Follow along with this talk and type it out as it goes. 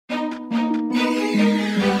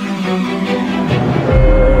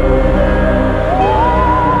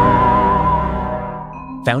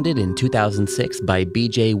Founded in 2006 by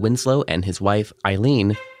BJ Winslow and his wife,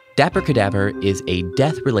 Eileen, Dapper Cadaver is a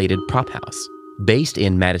death-related prop house. Based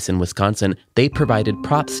in Madison, Wisconsin, they provided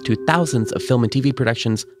props to thousands of film and TV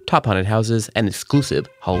productions, top haunted houses, and exclusive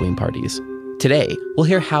Halloween parties. Today, we'll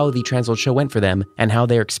hear how the Transworld show went for them and how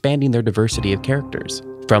they're expanding their diversity of characters.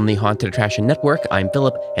 From the Haunted Attraction Network, I'm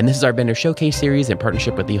Philip, and this is our vendor showcase series in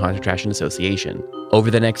partnership with the Haunted Attraction Association. Over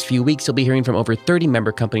the next few weeks, you'll be hearing from over 30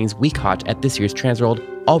 member companies we caught at this year's Transworld,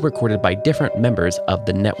 all recorded by different members of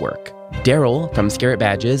the network. Daryl from Scarlet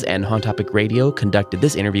Badges and Haunt Topic Radio conducted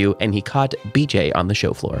this interview, and he caught BJ on the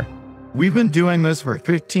show floor. We've been doing this for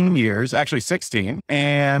 15 years, actually 16,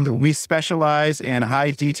 and we specialize in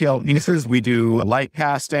high detail pieces. We do light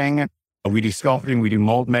casting, we do sculpting, we do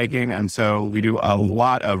mold making, and so we do a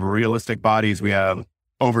lot of realistic bodies. We have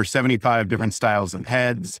over 75 different styles of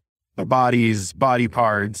heads, bodies, body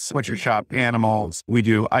parts, butcher shop animals. We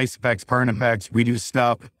do ice effects, burn effects. We do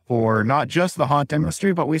stuff for not just the haunt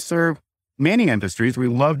industry, but we serve many industries. We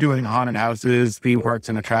love doing haunted houses, theme parks,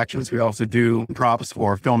 and attractions. We also do props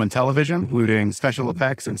for film and television, including special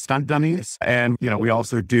effects and stunt dummies. And, we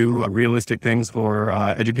also do realistic things for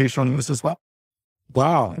educational use as well.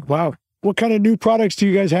 Wow. What kind of new products do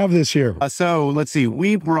you guys have this year? So let's see.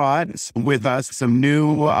 We brought with us some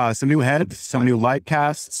new heads, some new light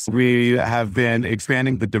casts. We have been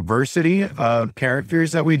expanding the diversity of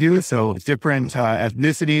characters that we do. So different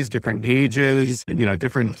ethnicities, different ages,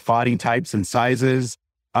 different body types and sizes.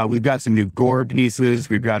 We've got some new gore pieces.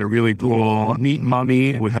 We've got a really cool, neat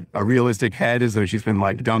mummy with a realistic head as though she's been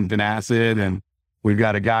dunked in acid, and we've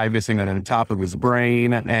got a guy missing on the top of his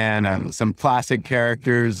brain, and some classic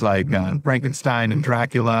characters like Frankenstein and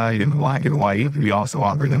Dracula in black and white. We also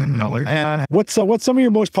offer them in color. And what's some of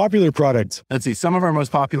your most popular products? Let's see, some of our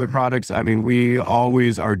most popular products. We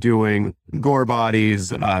always are doing gore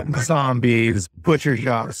bodies, zombies, butcher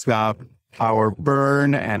shop stuff. Our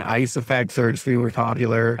burn and ice effects are extremely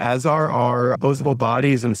popular, as are our opposable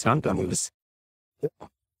bodies and stunt dummies.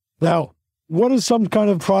 Now, what is some kind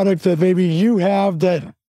of product that maybe you have that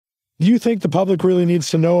you think the public really needs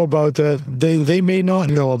to know about that they may not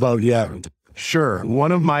know about yet? Sure.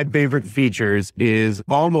 One of my favorite features is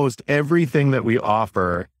almost everything that we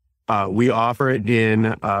offer it in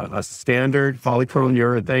a standard polychrome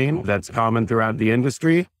urethane that's common throughout the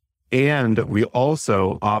industry. And we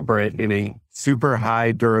also offer it in a super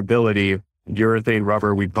high durability urethane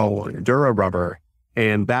rubber we call Dura Rubber.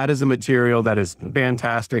 And that is a material that is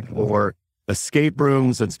fantastic for escape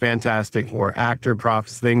rooms. It's fantastic for actor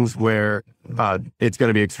props, things where it's going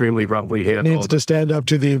to be extremely roughly handled. It needs to stand up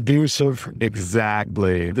to the abuse of...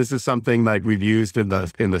 Exactly. This is something like we've used in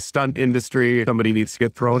the stunt industry. Somebody needs to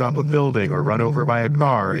get thrown off a building or run over by a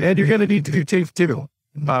car, and you're going to need to do tape too.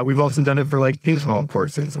 We've also done it for baseball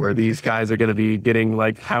courses where these guys are going to be getting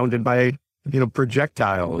hounded by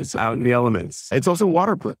projectiles out in the elements. It's also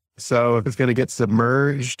waterproof. So if it's going to get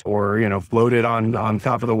submerged or floated on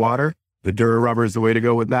top of the water, the Dura Rubber is the way to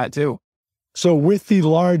go with that too. So with the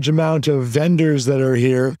large amount of vendors that are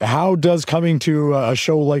here, how does coming to a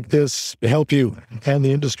show like this help you and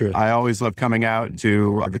the industry? I always love coming out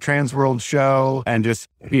to the Transworld show and just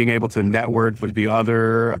being able to network with the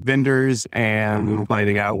other vendors and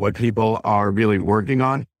finding out what people are really working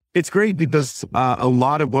on. It's great because a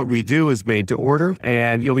lot of what we do is made to order,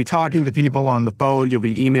 and you'll be talking to people on the phone, you'll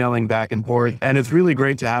be emailing back and forth, and it's really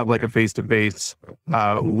great to have a face-to-face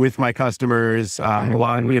with my customers. A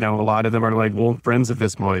lot of them are old friends at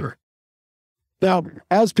this point. Now,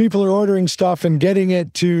 as people are ordering stuff and getting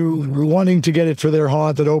it to wanting to get it for their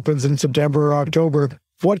haunt that opens in September or October,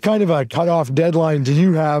 what kind of a cutoff deadline do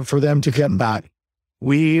you have for them to get back?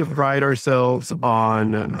 We pride ourselves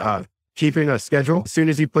on keeping a schedule. As soon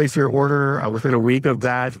as you place your order, within a week of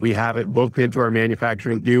that, we have it booked into our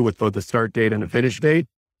manufacturing queue with both the start date and the finish date.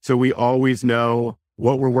 So we always know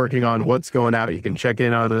what we're working on, what's going out. You can check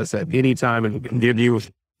in on us at any time and we can give you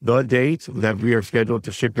the date that we are scheduled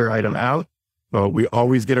to ship your item out. But we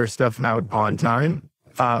always get our stuff out on time.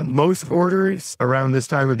 Most orders around this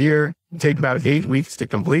time of year take about 8 weeks to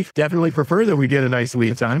complete. Definitely prefer that we get a nice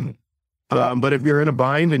lead time. But if you're in a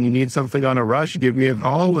bind and you need something on a rush, give me a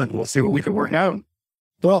call and we'll see what we can work out.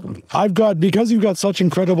 Well, because you've got such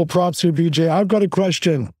incredible props here, BJ, I've got a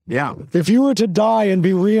question. Yeah. If you were to die and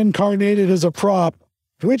be reincarnated as a prop,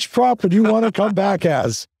 which prop would you want to come back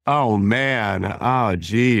as? Oh, man. Oh,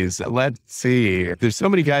 geez. Let's see. There's so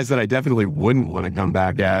many guys that I definitely wouldn't want to come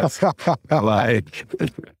back as.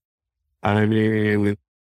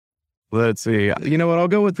 Let's see. You know what? I'll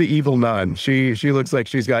go with the evil nun. She looks like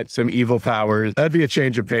she's got some evil powers. That'd be a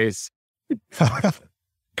change of pace.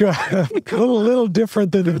 A little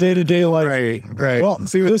different than the day-to-day life. Right. Well,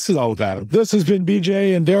 See what this is all about. this has been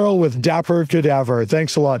BJ and Daryl with Dapper Cadaver.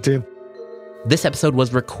 Thanks a lot, team. This episode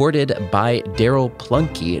was recorded by Daryl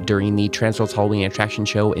Plunkey during the Transworld's Halloween Attraction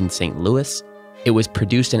Show in St. Louis. It was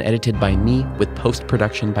produced and edited by me with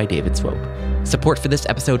post-production by David Swope. Support for this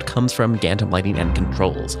episode comes from Gantom Lighting and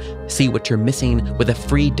Controls. See what you're missing with a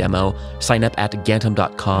free demo. Sign up at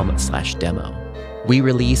gantom.com/demo. We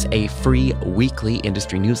release a free weekly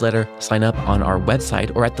industry newsletter. Sign up on our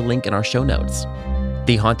website or at the link in our show notes.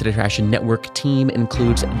 The Haunted Attraction Network team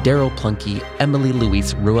includes Daryl Plunkey, Emily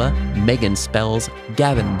Louise Rua, Megan Spells,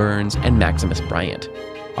 Gavin Burns, and Maximus Bryant.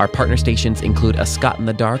 Our partner stations include A Scott in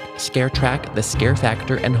the Dark, Scare Track, The Scare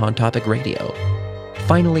Factor, and Haunt Topic Radio.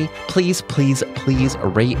 Finally, please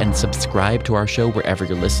rate and subscribe to our show wherever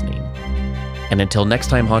you're listening. And until next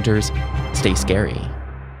time, Haunters, stay scary.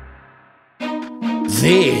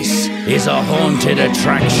 This is a Haunted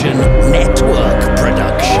Attraction Network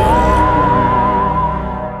production.